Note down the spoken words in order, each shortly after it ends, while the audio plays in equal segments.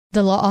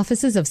The law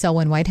offices of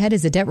Selwyn Whitehead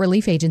is a debt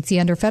relief agency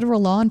under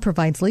federal law and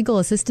provides legal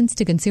assistance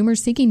to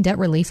consumers seeking debt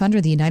relief under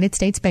the United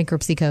States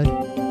Bankruptcy Code.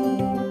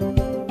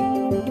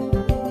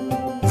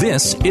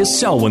 This is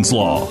Selwyn's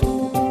Law.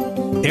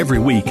 Every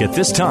week at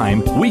this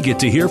time, we get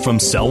to hear from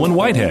Selwyn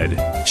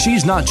Whitehead.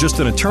 She's not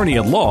just an attorney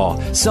at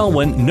law.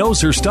 Selwyn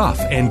knows her stuff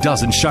and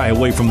doesn't shy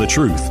away from the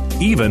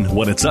truth, even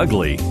when it's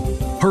ugly.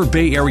 Her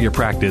Bay Area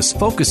practice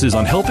focuses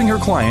on helping her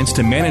clients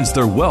to manage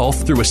their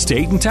wealth through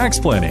estate and tax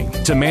planning,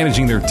 to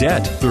managing their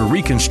debt through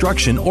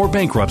reconstruction or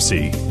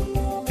bankruptcy.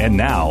 And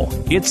now,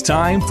 it's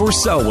time for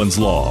Selwyn's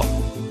Law.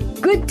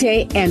 Good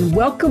day and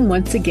welcome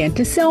once again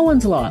to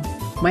Selwyn's Law.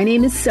 My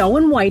name is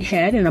Selwyn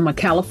Whitehead, and I'm a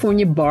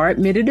California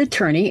bar-admitted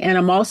attorney, and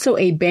I'm also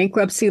a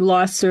bankruptcy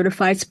law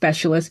certified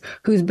specialist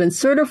who's been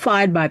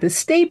certified by the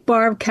State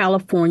Bar of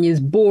California's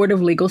Board of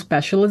Legal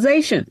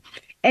Specialization.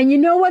 And you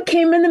know what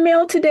came in the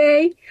mail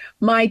today?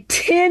 My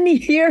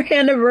 10-year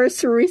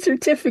anniversary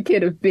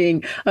certificate of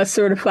being a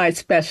certified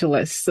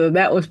specialist. So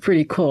that was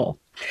pretty cool.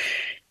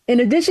 In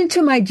addition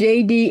to my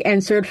JD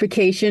and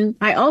certification,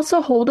 I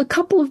also hold a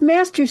couple of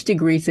master's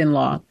degrees in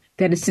law.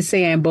 That is to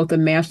say, I am both a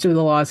master of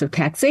the laws of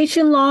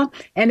taxation law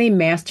and a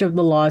master of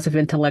the laws of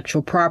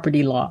intellectual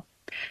property law.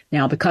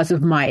 Now, because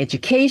of my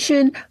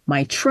education,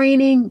 my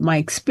training, my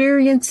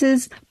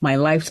experiences, my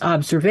life's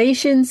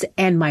observations,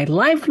 and my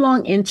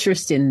lifelong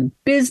interest in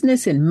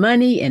business and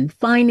money and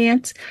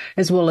finance,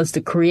 as well as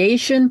the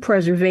creation,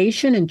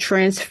 preservation, and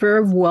transfer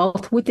of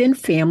wealth within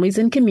families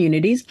and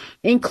communities,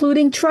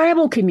 including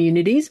tribal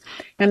communities,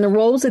 and the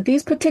roles that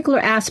these particular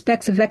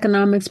aspects of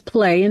economics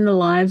play in the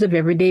lives of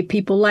everyday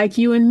people like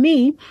you and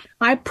me,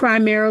 I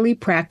primarily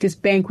practice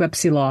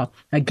bankruptcy law,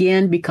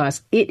 again,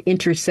 because it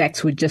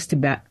intersects with just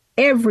about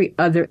every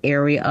other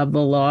area of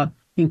the law,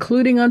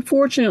 including,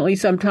 unfortunately,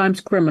 sometimes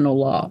criminal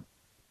law.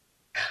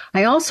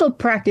 I also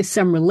practice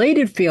some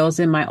related fields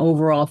in my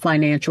overall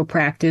financial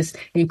practice,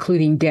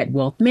 including debt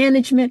wealth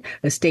management,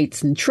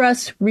 estates and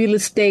trusts, real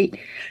estate,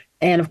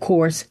 and, of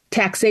course,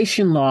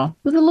 taxation law,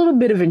 with a little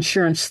bit of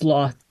insurance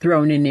law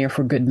thrown in there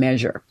for good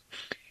measure.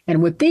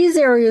 And with these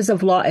areas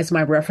of law as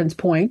my reference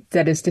point,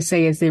 that is to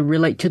say, as they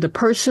relate to the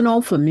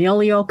personal,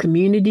 familial,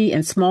 community,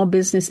 and small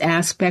business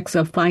aspects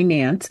of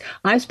finance,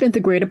 I've spent the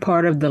greater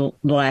part of the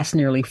last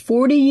nearly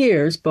 40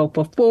 years, both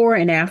before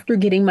and after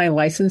getting my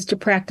license to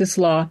practice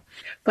law,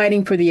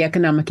 fighting for the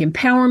economic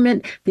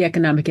empowerment, the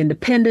economic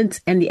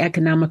independence, and the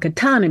economic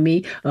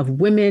autonomy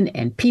of women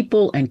and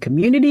people and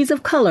communities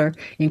of color,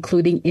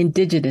 including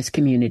indigenous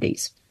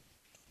communities.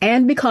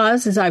 And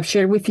because, as I've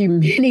shared with you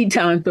many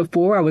times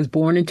before, I was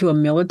born into a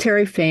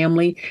military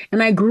family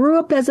and I grew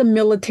up as a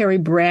military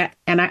brat,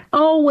 and I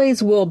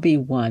always will be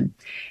one.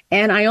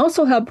 And I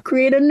also helped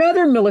create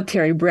another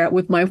military brat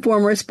with my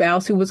former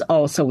spouse who was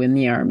also in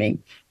the Army.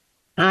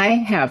 I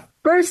have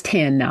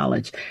firsthand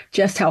knowledge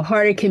just how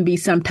hard it can be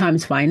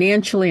sometimes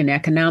financially and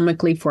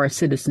economically for our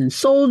citizen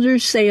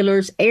soldiers,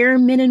 sailors,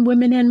 airmen and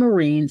women and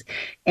Marines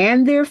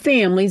and their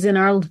families in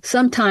our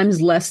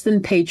sometimes less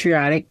than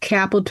patriotic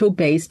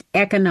capital-based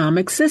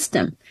economic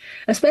system,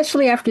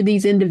 especially after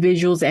these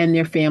individuals and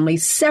their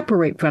families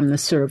separate from the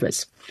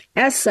service.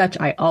 As such,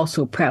 I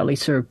also proudly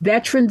serve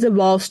veterans of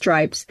all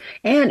stripes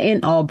and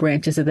in all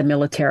branches of the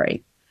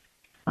military.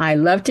 I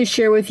love to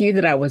share with you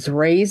that I was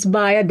raised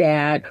by a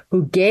dad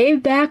who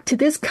gave back to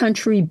this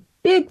country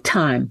big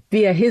time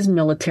via his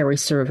military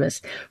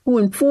service, who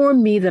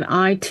informed me that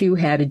I too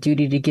had a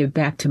duty to give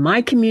back to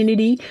my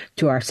community,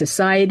 to our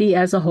society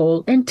as a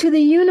whole, and to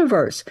the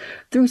universe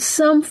through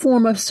some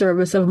form of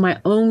service of my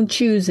own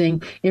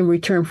choosing in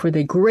return for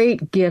the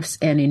great gifts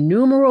and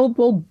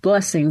innumerable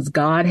blessings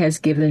God has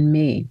given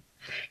me.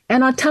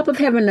 And on top of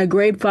having a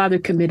great father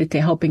committed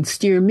to helping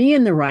steer me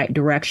in the right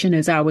direction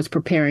as I was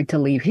preparing to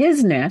leave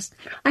his nest,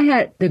 I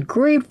had the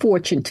great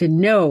fortune to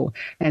know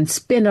and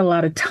spend a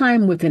lot of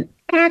time with and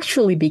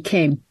actually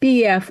became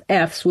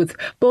BFFs with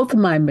both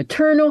my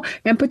maternal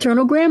and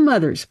paternal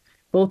grandmothers,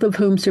 both of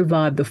whom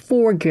survived the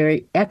four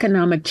great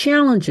economic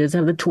challenges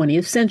of the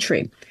 20th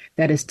century.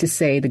 That is to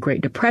say, the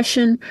Great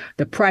Depression,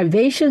 the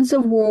privations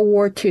of World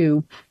War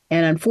II,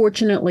 and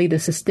unfortunately, the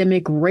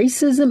systemic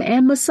racism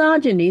and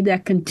misogyny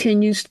that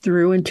continues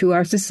through into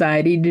our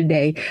society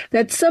today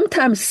that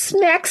sometimes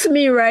smacks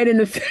me right in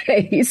the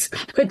face.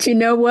 But you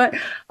know what?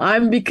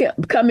 I'm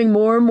becoming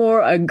more and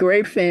more a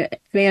great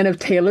fan of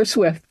Taylor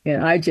Swift,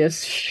 and I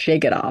just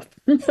shake it off.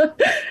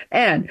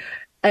 And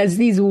as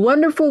these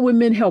wonderful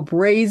women helped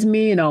raise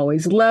me and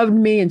always loved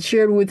me and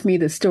shared with me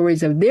the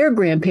stories of their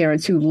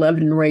grandparents who loved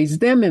and raised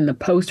them in the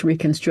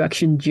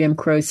post-Reconstruction Jim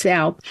Crow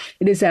South,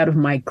 it is out of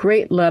my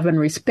great love and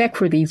respect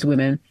for these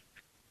women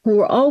who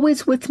were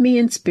always with me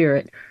in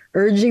spirit,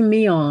 urging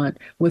me on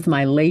with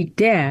my late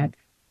dad,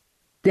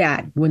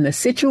 that when the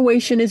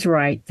situation is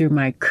right, through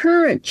my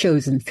current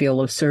chosen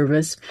field of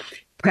service,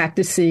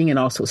 practicing and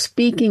also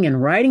speaking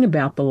and writing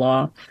about the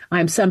law,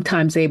 I'm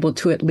sometimes able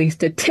to at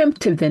least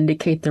attempt to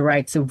vindicate the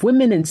rights of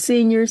women and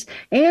seniors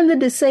and the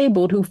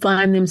disabled who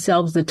find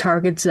themselves the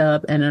targets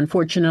of, and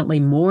unfortunately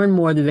more and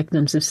more the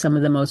victims of, some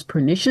of the most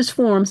pernicious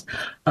forms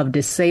of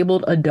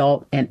disabled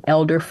adult and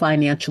elder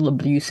financial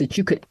abuse that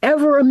you could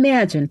ever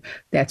imagine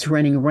that's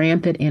running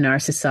rampant in our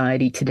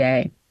society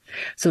today.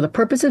 So the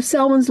purpose of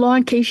Selwyn's Law,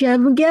 in case you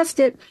haven't guessed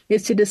it,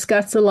 is to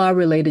discuss the law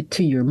related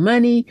to your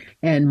money,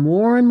 and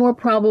more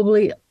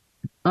probably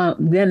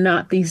than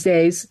not these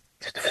days,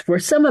 for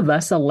some of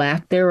us, a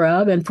lack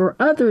thereof, and for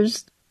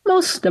others,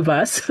 most of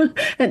us,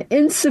 an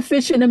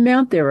insufficient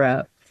amount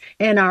thereof.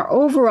 And our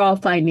overall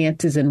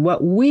finances and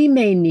what we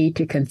may need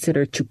to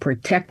consider to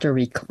protect or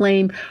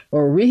reclaim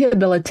or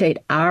rehabilitate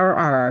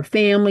our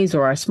families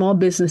or our small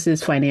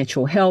businesses'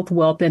 financial health,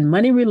 wealth, and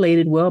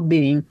money-related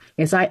well-being,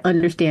 as I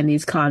understand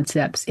these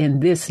concepts in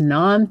this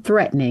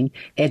non-threatening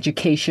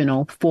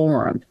educational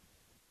forum.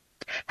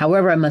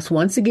 However, I must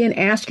once again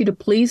ask you to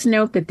please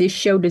note that this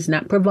show does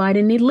not provide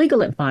any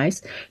legal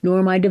advice, nor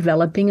am I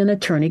developing an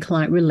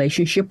attorney-client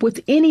relationship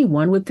with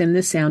anyone within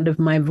the sound of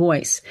my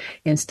voice.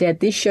 Instead,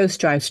 this show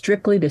strives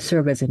strictly to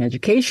serve as an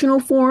educational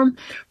forum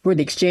for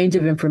the exchange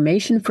of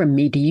information from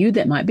me to you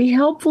that might be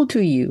helpful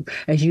to you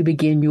as you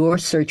begin your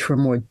search for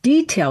more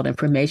detailed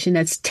information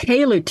that's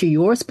tailored to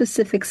your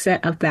specific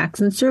set of facts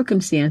and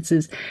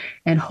circumstances,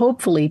 and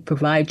hopefully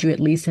provide you at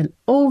least an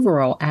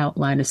overall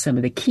outline of some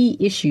of the key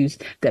issues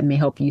that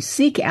may help you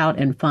seek out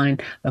and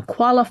find the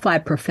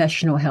qualified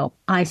professional help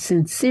I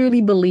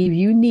sincerely believe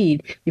you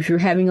need if you're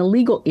having a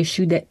legal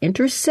issue that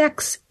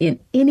intersects in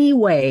any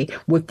way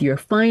with your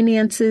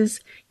finances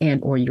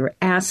and or your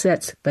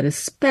assets, but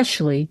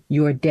especially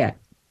your debt.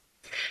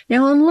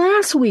 Now, on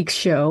last week's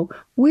show,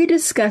 we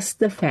discussed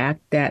the fact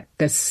that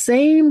the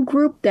same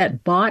group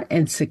that bought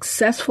and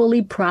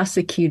successfully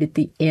prosecuted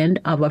the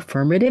end of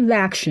affirmative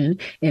action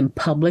in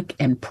public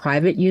and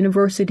private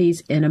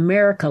universities in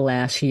America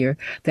last year,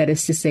 that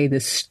is to say, the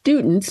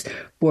Students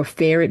for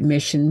Fair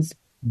Admissions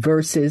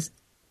versus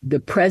the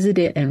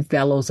President and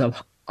Fellows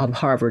of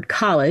Harvard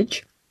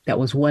College. That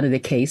was one of the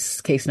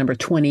case number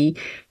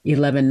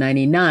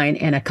 201199,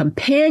 and a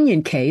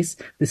companion case,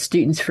 the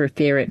Students for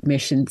Fair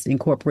Admissions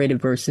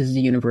Incorporated versus the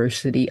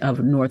University of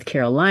North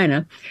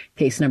Carolina,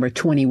 case number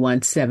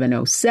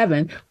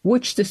 21707,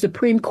 which the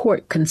Supreme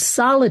Court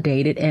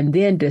consolidated and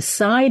then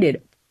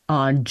decided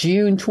on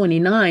June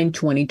 29,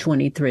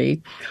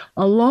 2023,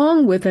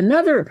 along with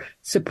another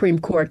Supreme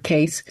Court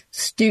case,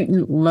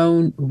 student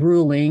loan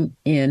ruling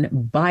in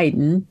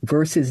Biden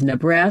versus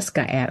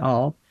Nebraska et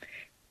al.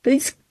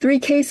 These three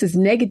cases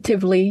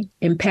negatively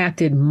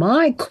impacted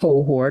my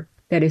cohort,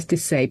 that is to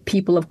say,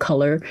 people of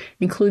color,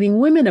 including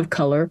women of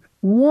color,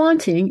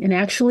 wanting and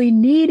actually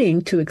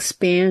needing to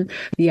expand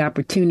the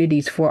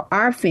opportunities for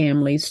our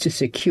families to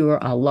secure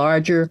a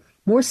larger,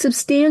 more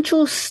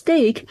substantial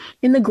stake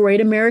in the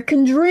great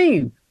American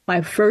dream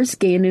by first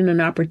gaining an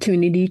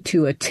opportunity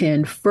to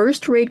attend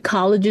first-rate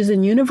colleges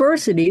and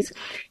universities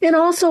and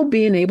also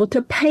being able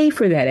to pay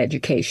for that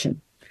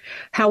education.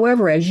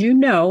 However, as you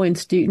know, in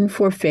Student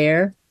for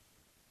Fair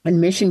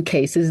Admission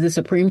cases, the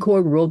Supreme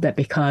Court ruled that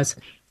because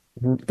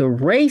the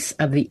race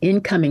of the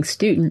incoming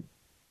student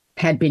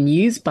had been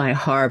used by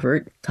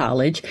Harvard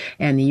College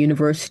and the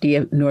University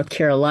of North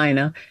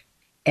Carolina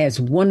as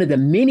one of the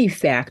many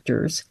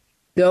factors,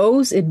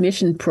 those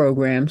admission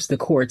programs, the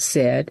court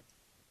said,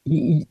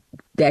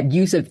 that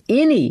use of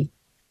any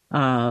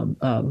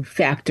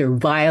factor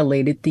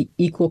violated the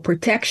Equal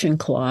Protection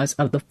Clause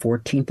of the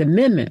 14th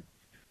Amendment,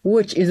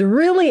 which is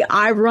really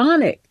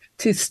ironic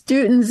to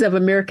students of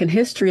American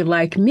history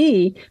like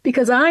me,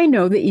 because I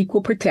know the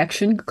Equal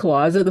Protection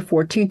Clause of the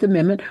 14th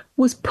Amendment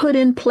was put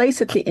in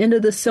place at the end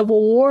of the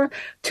Civil War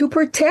to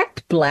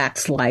protect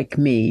blacks like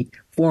me,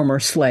 former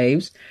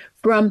slaves,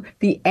 from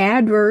the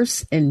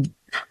adverse and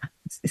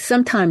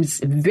sometimes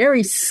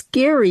very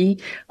scary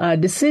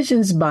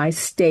decisions by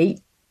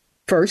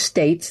first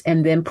states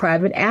and then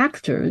private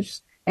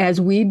actors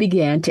as we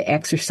began to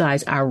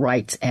exercise our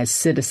rights as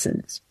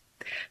citizens.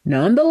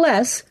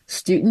 Nonetheless,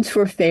 Students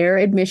for Fair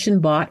Admission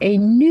brought a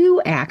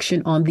new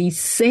action on these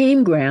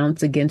same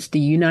grounds against the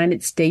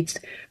United States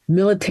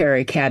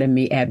Military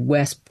Academy at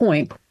West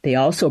Point. They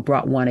also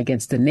brought one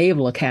against the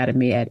Naval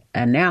Academy at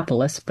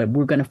Annapolis, but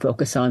we're going to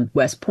focus on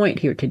West Point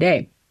here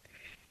today.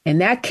 And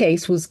that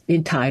case was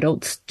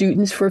entitled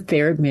Students for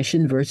Fair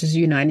Admission versus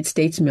United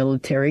States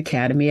Military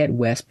Academy at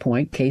West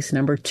Point, case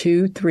number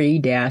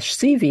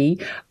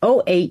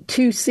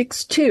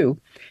 23-CV08262.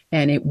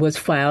 And it was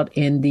filed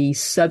in the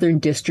Southern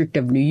District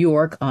of New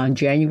York on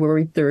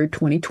January 3rd,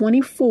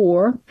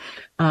 2024.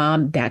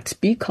 That's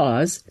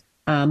because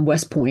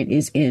West Point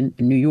is in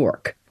New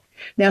York.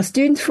 Now,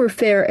 Students for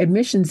Fair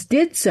Admissions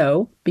did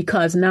so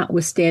because,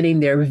 notwithstanding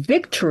their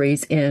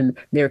victories in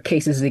their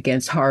cases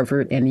against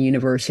Harvard and the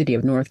University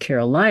of North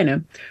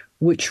Carolina,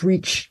 which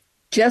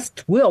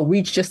will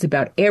reach just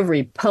about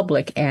every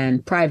public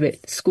and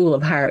private school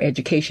of higher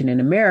education in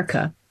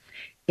America,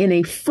 in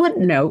a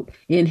footnote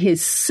in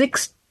his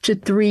 6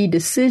 4-3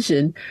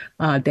 decision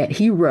that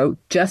he wrote,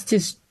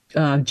 Justice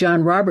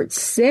John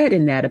Roberts said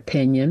in that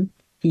opinion,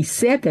 he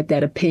said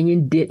that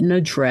opinion didn't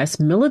address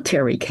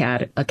military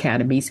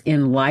academies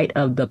in light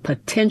of the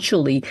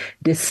potentially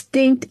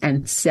distinct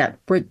and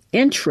separate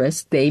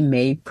interests they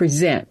may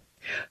present.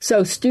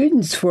 So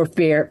Students for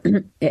Fair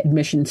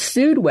Admission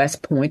sued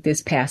West Point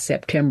this past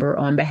September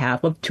on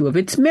behalf of two of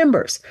its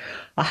members,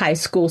 a high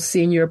school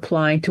senior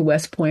applying to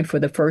West Point for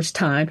the first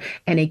time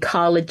and a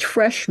college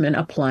freshman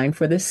applying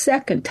for the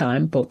second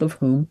time, both of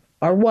whom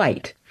are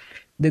white.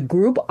 The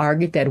group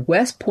argued that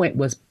West Point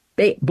was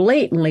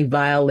blatantly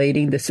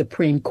violating the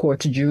Supreme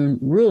Court's June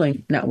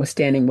ruling,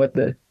 notwithstanding what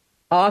the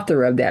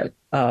author of that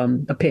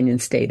opinion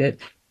stated.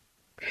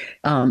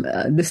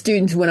 The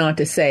students went on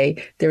to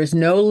say there is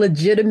no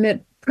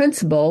legitimate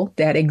principle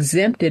that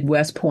exempted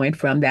West Point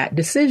from that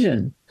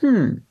decision.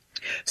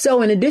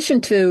 So in addition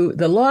to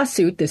the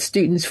lawsuit, the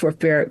Students for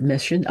Fair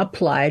Admission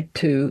applied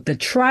to the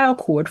trial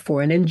court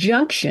for an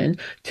injunction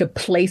to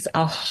place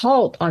a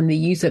halt on the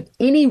use of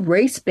any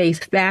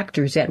race-based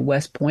factors at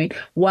West Point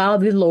while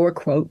the lower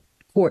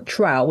court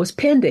trial was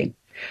pending.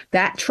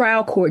 That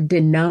trial court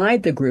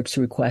denied the group's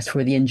request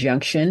for the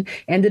injunction,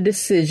 and the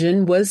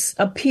decision was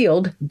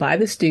appealed by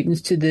the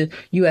students to the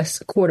U.S.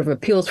 Court of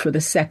Appeals for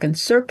the Second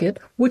Circuit,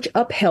 which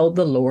upheld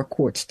the lower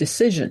court's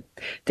decision.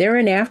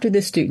 Thereafter,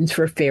 the Students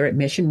for Fair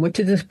Admission went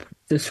to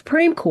the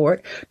Supreme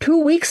Court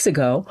 2 weeks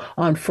ago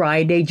on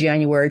Friday,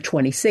 January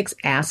 26,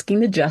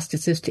 asking the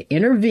justices to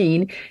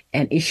intervene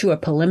and issue a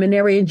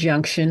preliminary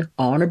injunction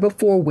on or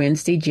before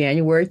Wednesday,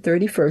 January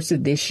 31st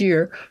of this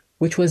year,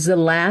 which was the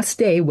last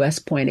day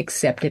West Point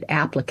accepted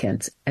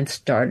applicants and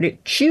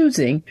started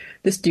choosing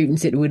the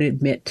students it would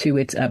admit to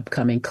its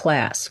upcoming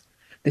class.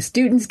 The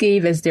students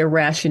gave as their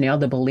rationale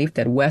the belief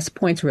that West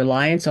Point's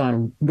reliance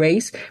on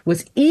race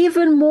was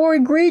even more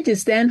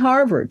egregious than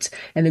Harvard's.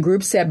 And the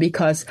group said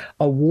because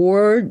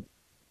award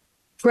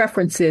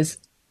preferences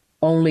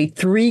only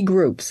three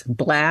groups,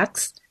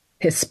 Blacks,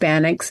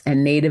 Hispanics,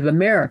 and Native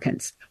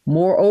Americans.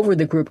 Moreover,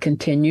 the group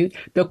continued,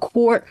 the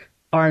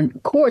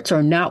courts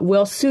are not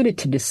well suited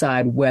to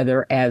decide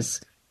whether, as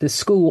the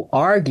school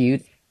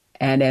argued,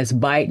 and as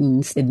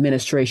Biden's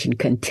administration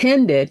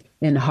contended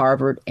in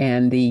Harvard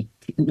and the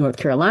North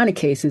Carolina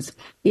cases,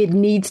 it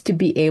needs to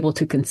be able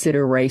to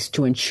consider race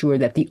to ensure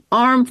that the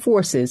armed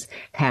forces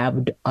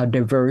have a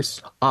diverse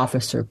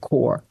officer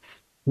corps,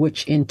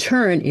 which in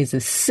turn is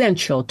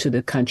essential to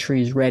the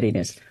country's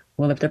readiness.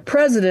 Well, if the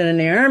president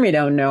and the army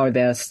don't know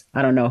this,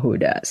 I don't know who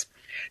does.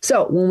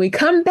 So when we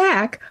come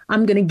back,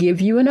 I'm going to give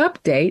you an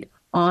update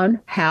on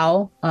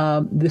how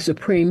the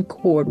Supreme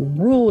Court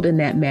ruled in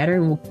that matter,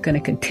 and we're going to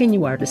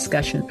continue our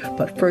discussion.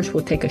 But first,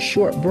 we'll take a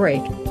short break,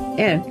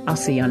 and I'll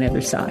see you on the other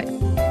side.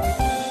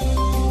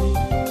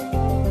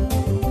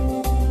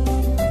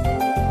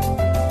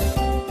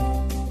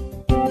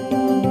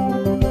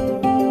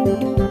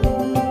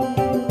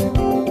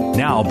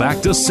 Now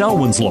back to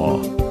Selwyn's Law.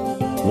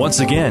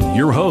 Once again,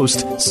 your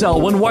host,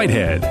 Selwyn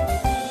Whitehead.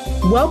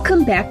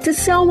 Welcome back to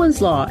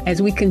Selwyn's Law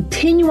as we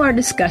continue our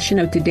discussion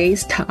of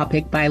today's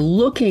topic by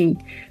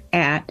looking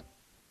at,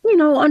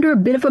 under a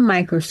bit of a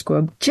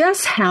microscope,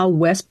 just how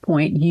West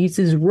Point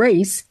uses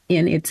race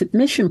in its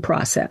admission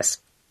process.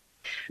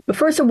 But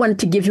first, I wanted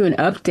to give you an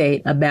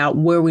update about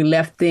where we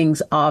left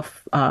things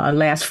off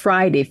last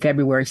Friday,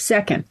 February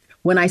 2nd.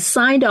 When I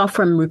signed off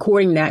from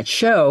recording that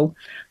show,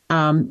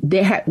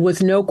 there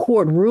was no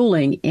court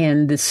ruling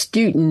in the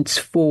Students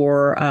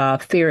for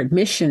Fair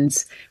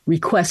Admission's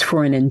request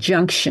for an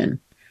injunction.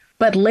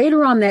 But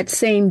later on that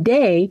same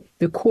day,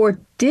 the court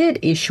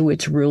did issue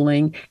its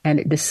ruling, and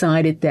it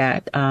decided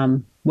that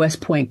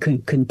West Point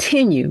could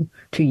continue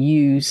to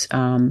use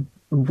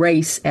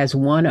race as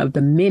one of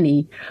the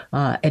many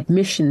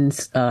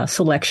admissions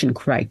selection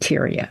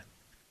criteria.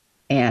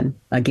 And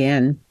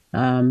again,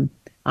 I'm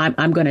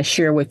going to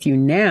share with you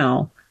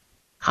now,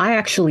 I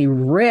actually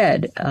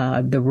read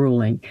the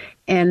ruling,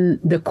 and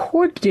the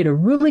court did a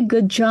really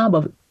good job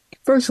of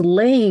first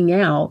laying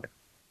out,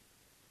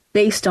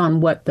 based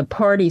on what the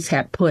parties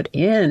had put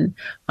in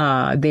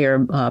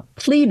their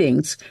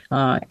pleadings,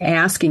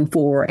 asking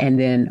for, and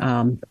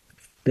then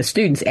the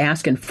students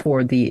asking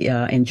for the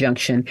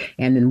injunction,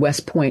 and then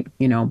West Point,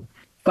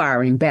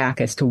 firing back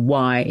as to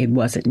why it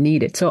wasn't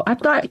needed. So I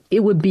thought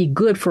it would be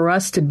good for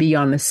us to be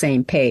on the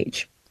same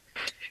page.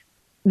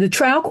 The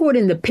trial court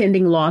in the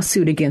pending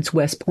lawsuit against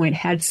West Point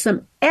had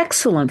some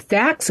excellent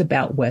facts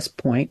about West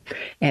Point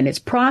and its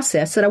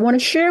process that I want to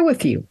share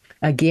with you.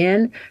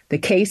 Again, the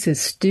case is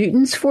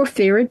Students for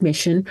Fair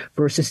Admission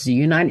versus the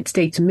United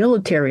States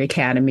Military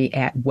Academy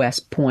at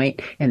West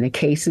Point, and the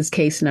case is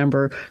case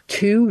number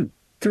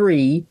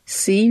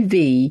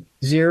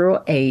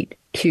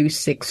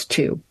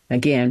 23CV08262.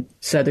 Again,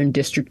 Southern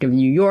District of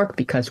New York,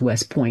 because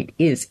West Point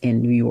is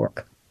in New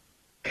York.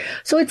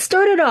 So it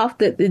started off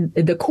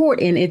the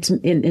court in its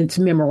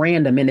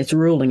memorandum, in its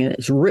ruling, in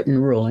its written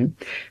ruling.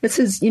 It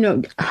says,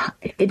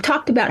 it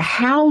talked about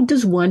how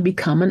does one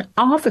become an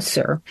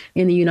officer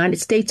in the United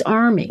States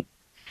Army?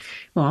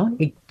 Well,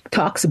 it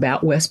talks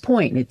about West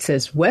Point. It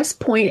says West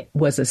Point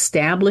was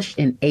established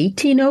in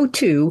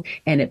 1802,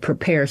 and it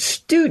prepares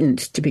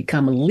students to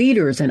become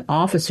leaders and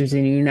officers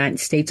in the United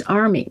States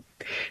Army.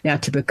 Now,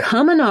 to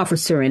become an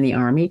officer in the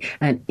Army,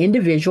 an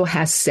individual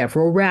has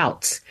several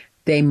routes.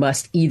 They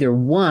must either,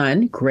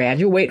 1,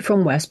 graduate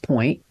from West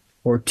Point,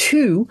 or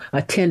 2,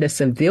 attend a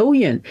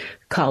civilian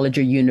college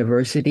or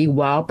university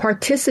while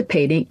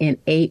participating in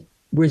a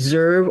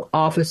Reserve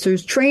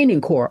Officers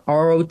Training Corps,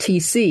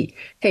 ROTC.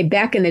 Hey,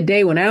 back in the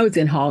day when I was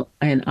in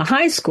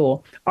high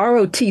school,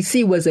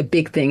 ROTC was a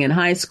big thing in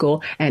high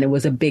school, and it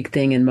was a big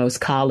thing in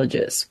most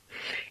colleges.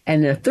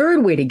 And the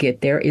third way to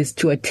get there is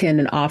to attend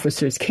an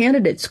officer's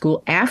candidate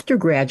school after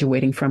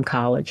graduating from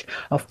college.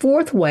 A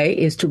fourth way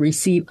is to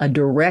receive a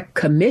direct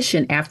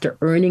commission after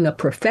earning a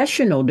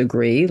professional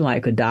degree,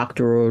 like a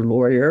doctor or a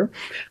lawyer,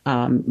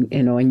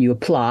 and you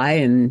apply,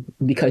 and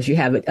because you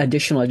have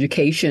additional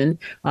education,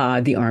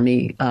 the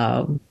Army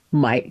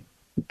might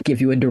give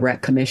you a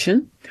direct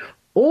commission.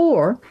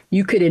 Or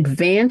you could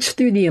advance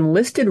through the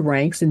enlisted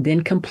ranks and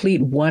then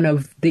complete one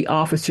of the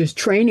officers'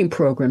 training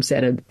programs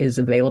that is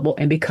available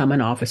and become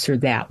an officer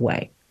that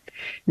way.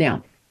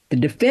 Now, the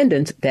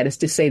defendants, that is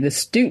to say the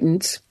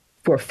students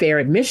for fair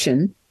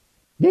admission,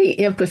 they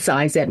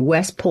emphasize that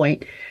West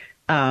Point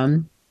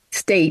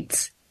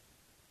states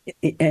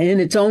in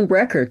its own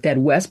record that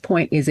West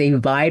Point is a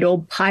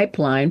vital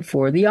pipeline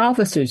for the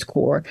officers'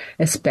 corps,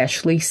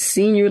 especially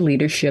senior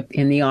leadership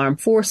in the armed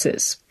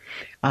forces.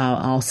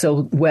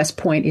 Also, West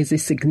Point is a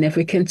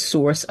significant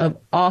source of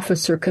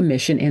officer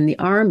commission in the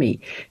Army,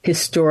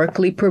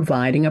 historically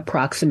providing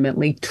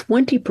approximately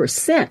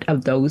 20%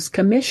 of those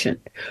commissioned.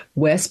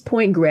 West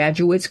Point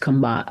graduates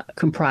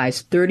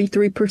comprise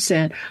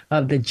 33%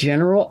 of the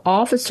General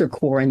Officer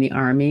Corps in the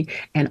Army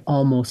and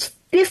almost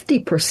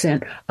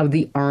 50% of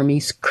the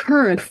Army's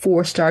current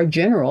 4-star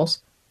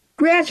generals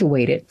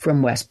graduated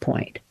from West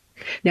Point.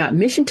 Now,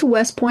 admission to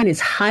West Point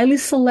is highly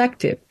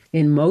selective.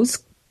 In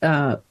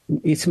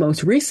its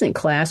most recent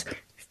class,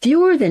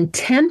 fewer than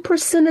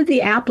 10% of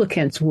the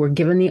applicants were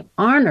given the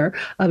honor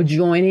of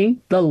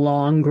joining the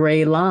long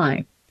gray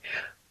line.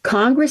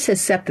 Congress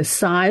has set the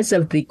size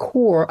of the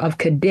Corps of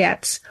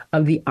Cadets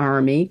of the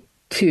Army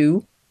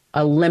to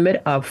a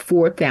limit of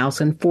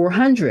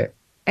 4,400.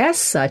 As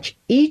such,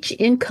 each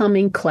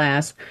incoming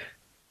class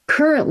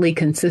currently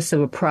consists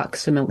of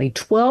approximately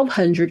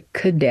 1,200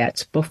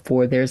 cadets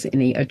before there's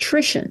any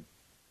attrition.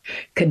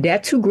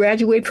 Cadets who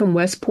graduate from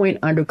West Point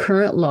under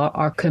current law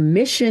are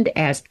commissioned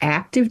as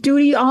active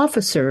duty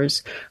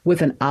officers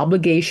with an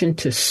obligation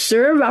to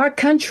serve our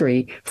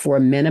country for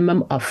a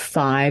minimum of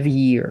 5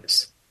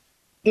 years.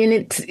 In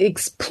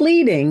its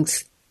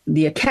pleadings,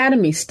 the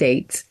Academy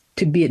states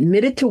to be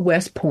admitted to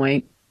West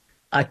Point,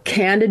 a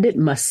candidate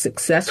must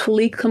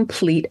successfully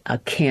complete a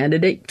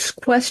candidate's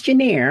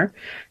questionnaire,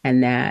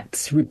 and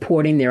that's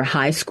reporting their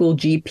high school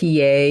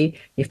GPA,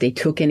 if they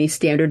took any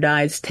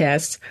standardized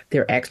tests,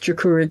 their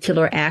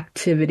extracurricular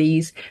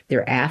activities,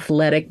 their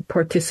athletic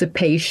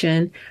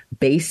participation,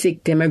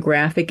 basic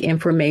demographic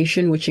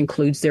information, which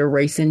includes their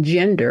race and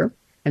gender.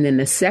 And then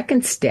the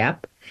second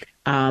step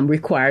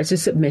requires the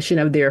submission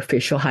of their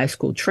official high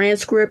school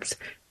transcripts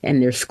and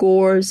their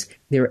scores,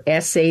 their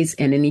essays,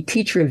 and any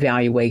teacher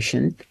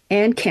evaluation.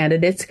 And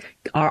candidates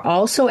are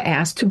also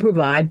asked to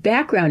provide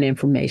background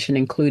information,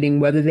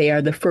 including whether they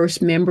are the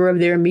first member of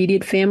their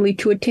immediate family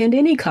to attend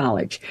any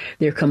college,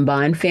 their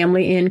combined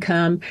family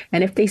income,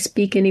 and if they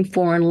speak any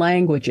foreign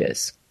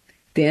languages.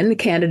 Then the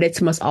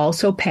candidates must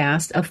also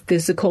pass a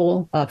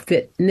physical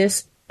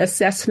fitness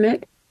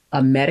assessment,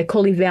 a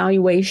medical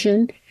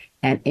evaluation,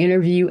 an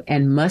interview,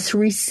 and must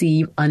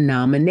receive a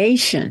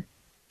nomination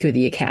to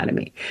the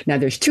Academy. Now,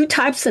 there's 2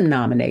 types of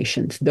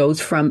nominations,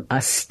 those from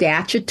a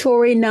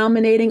statutory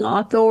nominating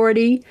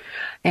authority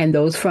and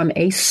those from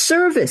a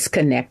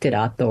service-connected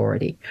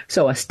authority.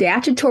 So a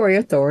statutory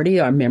authority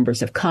are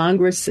members of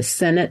Congress, the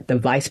Senate, the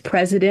Vice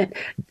President,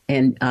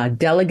 and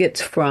delegates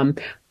from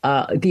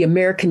the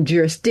American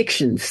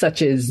jurisdictions,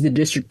 such as the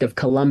District of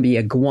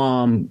Columbia,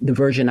 Guam, the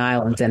Virgin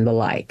Islands, and the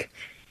like,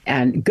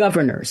 and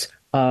governors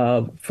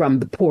from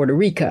Puerto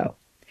Rico.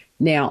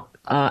 Now,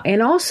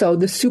 and also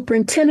the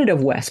superintendent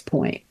of West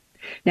Point.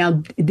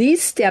 Now,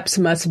 these steps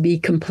must be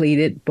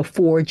completed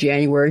before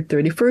January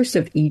 31st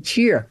of each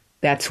year.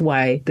 That's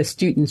why the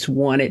students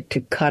wanted to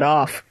cut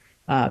off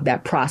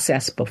that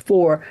process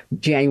before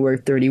January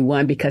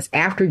 31, because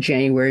after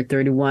January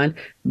 31,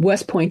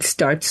 West Point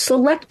starts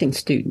selecting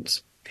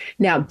students.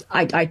 Now,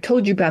 I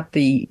told you about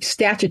the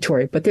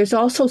statutory, but there's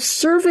also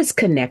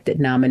service-connected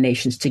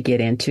nominations to get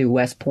into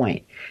West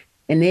Point.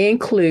 And they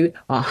include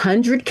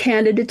 100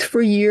 candidates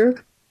per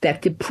year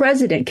that the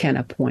president can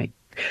appoint.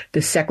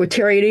 The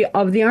Secretary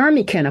of the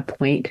Army can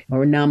appoint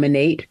or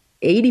nominate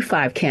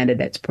 85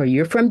 candidates per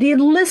year from the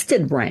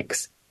enlisted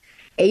ranks,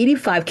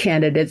 85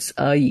 candidates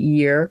a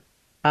year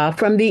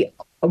from the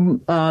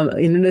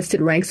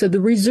enlisted ranks of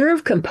the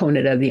reserve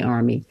component of the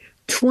Army,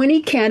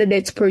 20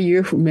 candidates per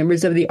year from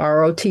members of the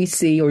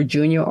ROTC or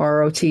junior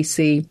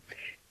ROTC,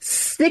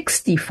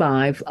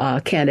 65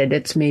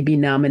 candidates may be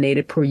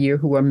nominated per year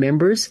who are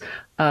members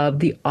of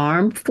the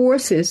armed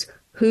forces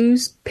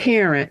whose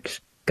parents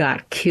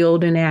got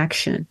killed in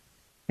action.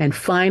 And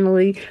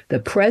finally, the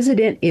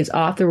president is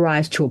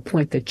authorized to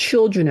appoint the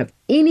children of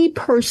any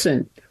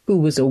person who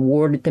was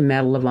awarded the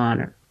Medal of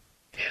Honor.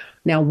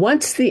 Now,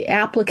 once the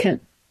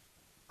applicant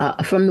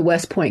from the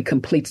West Point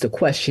completes the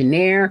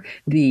questionnaire,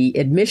 the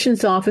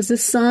admissions office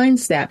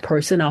assigns that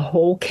person a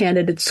whole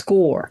candidate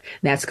score.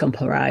 That's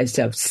comprised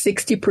of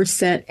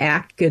 60%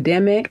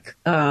 academic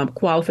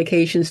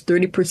qualifications,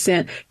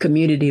 30%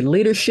 community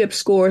leadership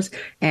scores,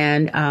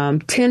 and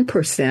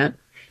 10%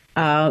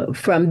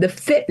 from the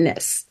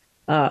fitness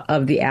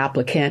of the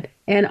applicant.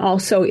 And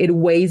also it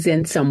weighs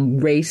in some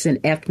race and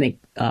ethnic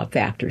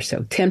factors,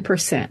 so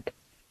 10%.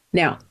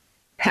 Now,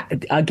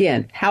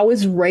 again, how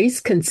is race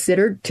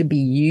considered to be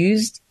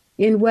used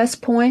in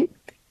West Point?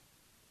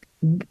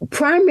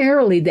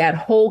 Primarily, that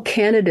whole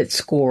candidate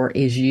score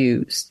is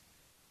used.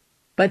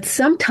 But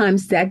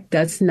sometimes that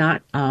does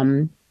not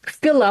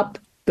fill up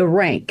the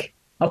rank.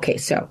 Okay,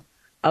 so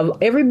of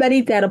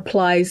everybody that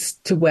applies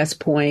to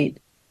West Point,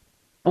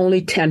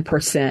 only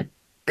 10%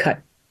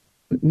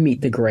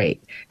 meet the grade.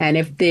 And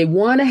if they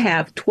want to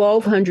have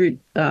 1,200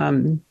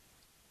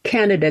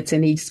 candidates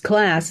in each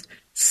class,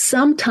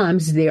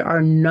 sometimes there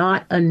are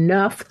not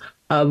enough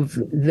of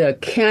the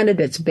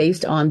candidates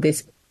based on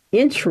this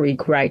entry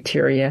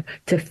criteria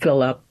to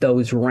fill up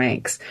those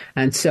ranks.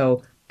 And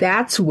so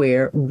that's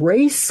where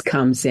race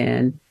comes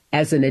in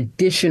as an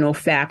additional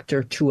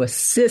factor to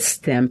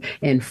assist them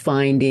in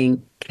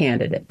finding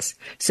candidates.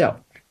 So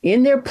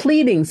in their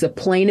pleadings, the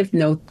plaintiff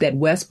notes that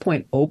West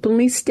Point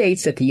openly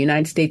states that the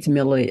United States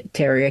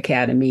Military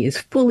Academy is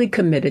fully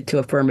committed to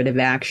affirmative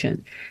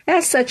action.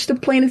 As such, the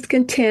plaintiffs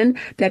contend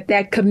that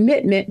that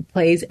commitment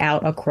plays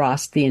out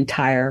across the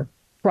entire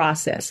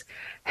process.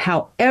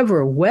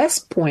 However,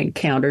 West Point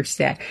counters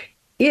that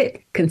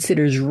it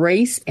considers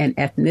race and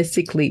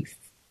ethnicity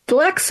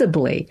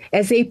flexibly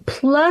as a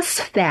plus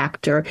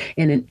factor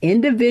in an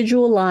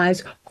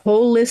individualized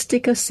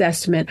holistic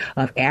assessment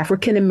of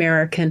African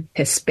American,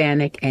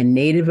 Hispanic, and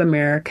Native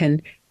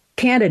American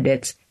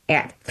candidates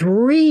at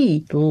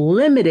 3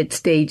 limited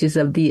stages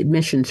of the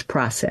admissions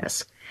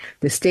process.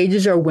 The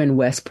stages are when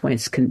West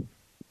Point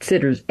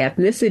considers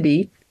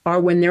ethnicity, or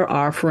when they're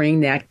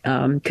offering that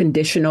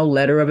conditional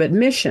letter of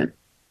admission,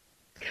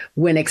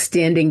 when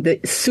extending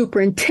the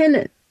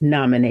superintendent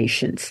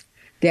nominations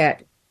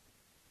that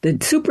the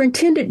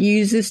superintendent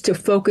uses to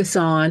focus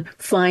on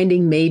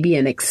finding maybe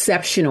an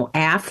exceptional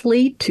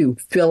athlete to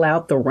fill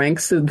out the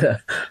ranks of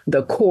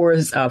the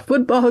Corps'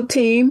 football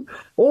team,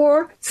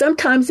 or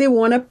sometimes they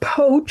want to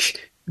poach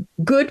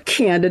good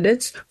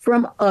candidates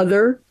from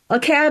other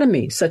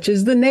academies, such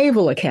as the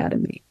Naval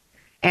Academy.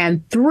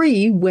 And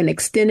 3, when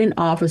extending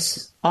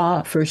offers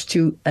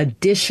to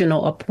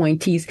additional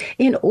appointees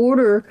in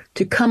order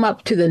to come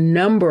up to the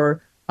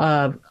number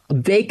of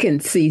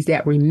vacancies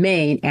that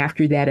remain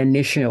after that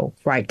initial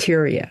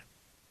criteria.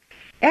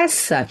 As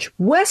such,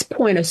 West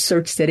Point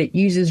asserts that it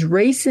uses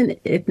race and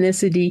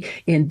ethnicity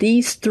in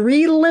these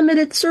 3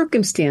 limited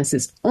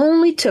circumstances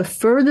only to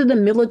further the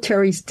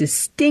military's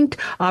distinct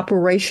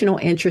operational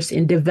interest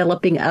in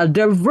developing a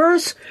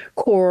diverse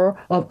corps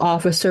of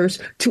officers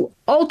to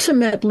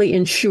ultimately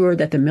ensure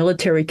that the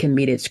military can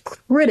meet its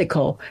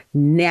critical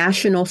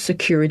national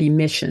security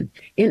mission.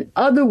 In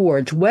other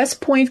words,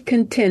 West Point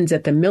contends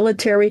that the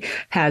military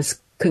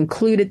has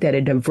concluded that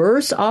a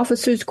diverse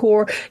officers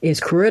corps is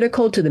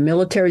critical to the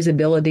military's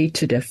ability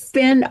to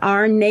defend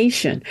our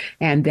nation,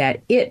 and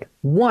that it,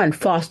 1,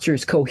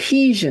 fosters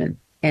cohesion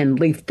and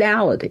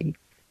lethality,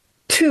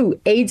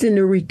 2, aids in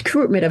the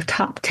recruitment of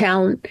top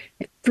talent,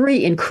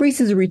 3,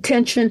 increases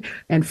retention,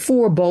 and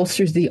 4,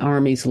 bolsters the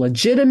Army's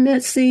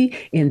legitimacy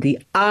in the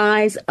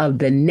eyes of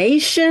the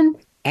nation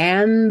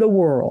and the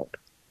world.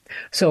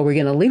 So we're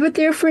going to leave it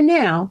there for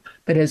now.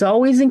 But as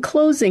always, in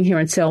closing here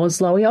in Selwyn's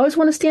Law, we always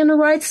want to stay on the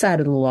right side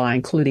of the law,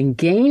 including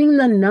gaining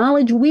the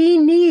knowledge we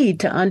need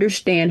to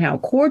understand how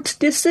courts'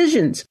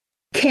 decisions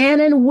can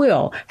and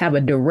will have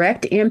a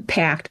direct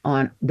impact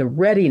on the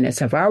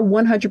readiness of our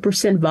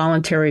 100%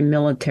 voluntary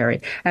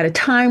military at a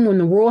time when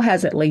the world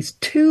has at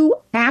least 2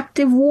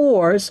 active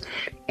wars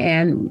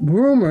and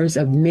rumors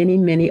of many,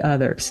 many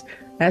others.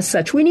 As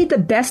such, we need the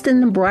best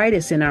and the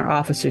brightest in our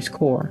officers'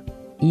 corps,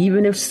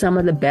 even if some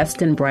of the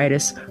best and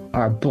brightest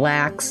are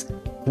blacks,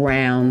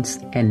 browns,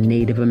 and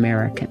Native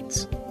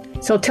Americans.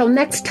 So till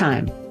next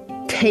time,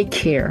 take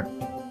care.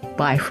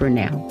 Bye for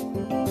now.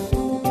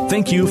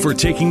 Thank you for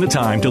taking the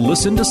time to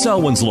listen to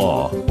Selwyn's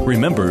Law.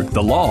 Remember,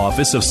 the Law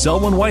Office of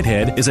Selwyn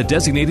Whitehead is a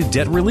designated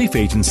debt relief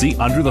agency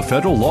under the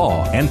federal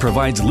law and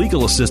provides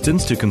legal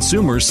assistance to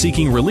consumers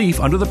seeking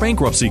relief under the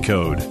Bankruptcy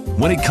Code.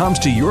 When it comes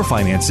to your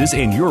finances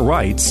and your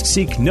rights,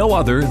 seek no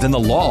other than the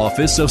Law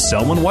Office of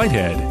Selwyn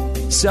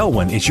Whitehead.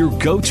 Selwyn is your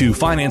go-to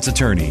finance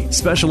attorney,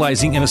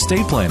 specializing in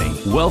estate planning,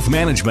 wealth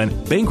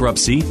management,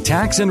 bankruptcy,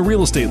 tax, and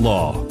real estate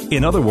law.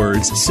 In other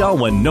words,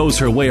 Selwyn knows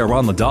her way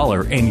around the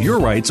dollar, and your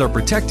rights are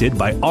protected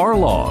by our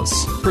laws.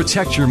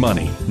 Protect your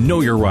money.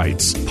 Know your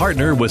rights.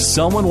 Partner with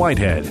Selwyn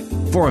Whitehead.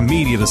 For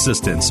immediate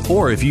assistance,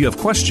 or if you have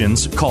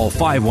questions, call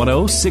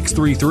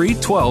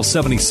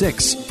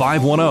 510-633-1276,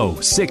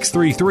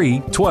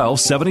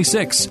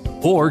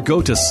 510-633-1276, or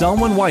go to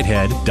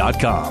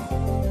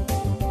selwynwhitehead.com.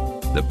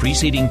 The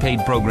preceding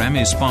paid program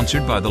is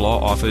sponsored by the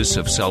Law Office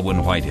of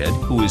Selwyn Whitehead,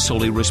 who is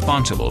solely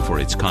responsible for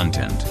its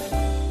content.